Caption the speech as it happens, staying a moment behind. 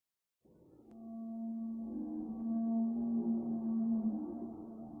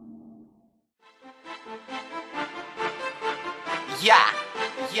Yeah,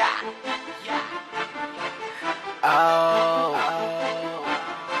 yeah, yeah. Oh,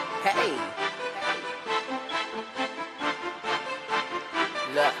 hey.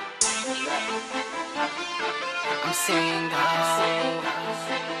 Look, I'm single. I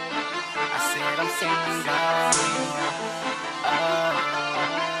said I'm single.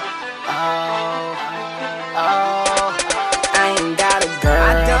 I ain't got a girl.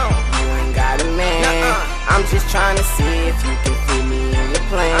 I don't. You ain't got a man. I'm just trying to see if you can fit me in your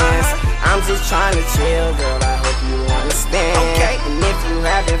plans. I'm just trying to chill, girl. I hope you understand. Okay. And if you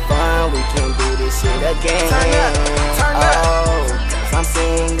having fun, we can do this shit again. Turn up. Oh, 'cause I'm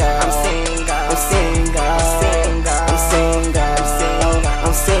single. I'm single. I'm single. I'm single. I'm single. I'm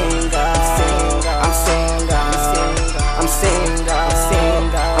single. I'm single. I'm single. I'm single. I'm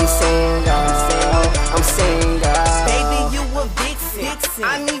single. I'm single. I'm single. Baby, you a vixen.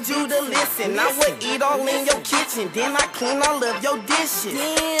 I need you to listen. I would eat all in your kitchen, then I clean all of your dishes.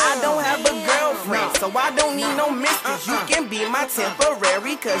 I don't have a girlfriend, so I don't need no mistress. You can be my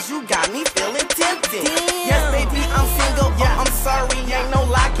temporary, 'cause you got me feeling tempted. Yes, baby, I'm single. Oh, I'm sorry, ain't no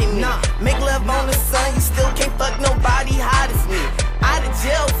locking me. Make love on the sun, you still can't fuck nobody hot as me. Out of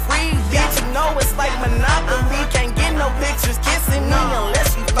jail free, bitch, you know it's like Monopoly. Can't get no pictures kissing me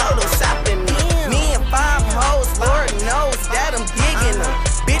unless you photoshopping me. Me and 5 hoes, Lord knows that I'm digging them.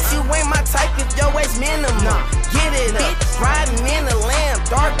 Bitch, you ain't my type if your age minimum. Get it up, riding in a lamb,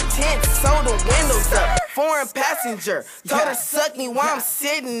 dark tent, so the windows up. Foreign passenger, told her suck me while I'm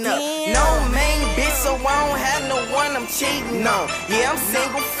sitting up. No main bitch, so I don't have no one I'm cheating on. Yeah, I'm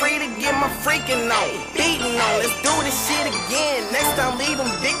single, free to get my freaking on. Beating on, let's do this shit again. Next time leave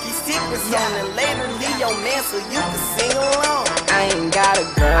them Dickie secrets on, and later leave your man so you can sing along. I ain't got a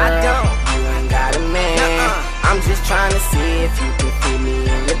girl, I don't. You ain't got a man. I'm just trying to see if you can fit me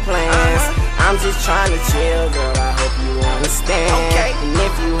in your plans. I'm just trying to chill, girl, I hope you understand. Okay. And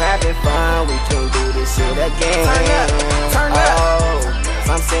if you having fun, we can do this shit again. Turn up. Oh, 'cause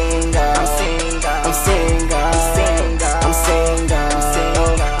I'm single. I'm single. I'm single. I'm single. I'm single. I'm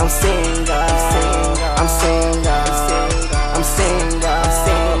single. I'm single. I'm single. I'm single. I'm single.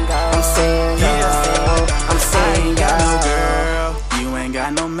 I'm single. I'm single. I ain't got no girl, you ain't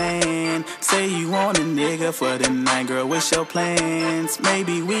got no man. Say you want a nigga for the night, girl, what's your plans?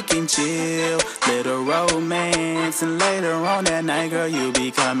 Maybe we can chill, little romance, and later on that night, girl, you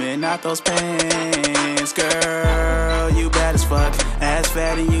be coming out those pants. Girl, you bad as fuck, ass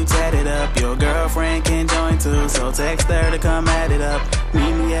fat and you tatted up. Your girlfriend can join too, so text her to come at it up.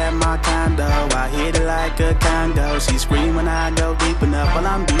 Meet me at my condo, I hit it like a Congo. She scream when I go deep enough, while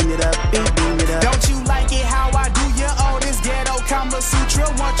I'm beating it up, beating it up. Don't you like it how I do you all this ghetto Kama Sutra?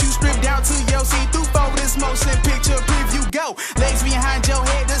 Want you stripped down to your see-through for this motion picture preview. Go, legs behind your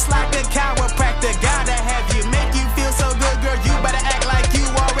head just like a chiropractor. Gotta have you, make you feel so good, girl. You better act like you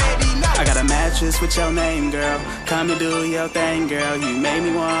already know. I got a mattress with your name, girl. Come and do your thing, girl. You made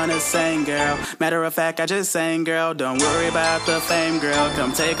me wanna sing, girl. Matter of fact, I just sang, girl. Don't worry about the fame, girl.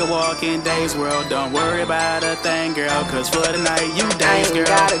 Come take a walk in Dave's world. Don't worry about a thing, girl. 'Cause for the night, you dance, girl. I ain't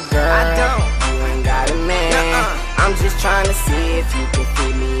got a girl. I don't. You ain't got a man. I'm just trying to see if you can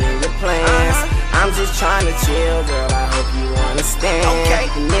fit me in your plans. I'm just trying to chill, girl. I hope you understand. Okay.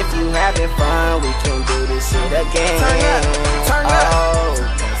 And if you having fun, we can do this shit again. Turn up. Oh,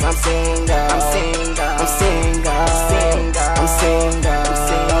 'cause I'm single. I'm single. I'm single. I'm single. I'm single. I'm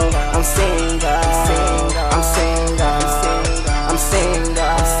single.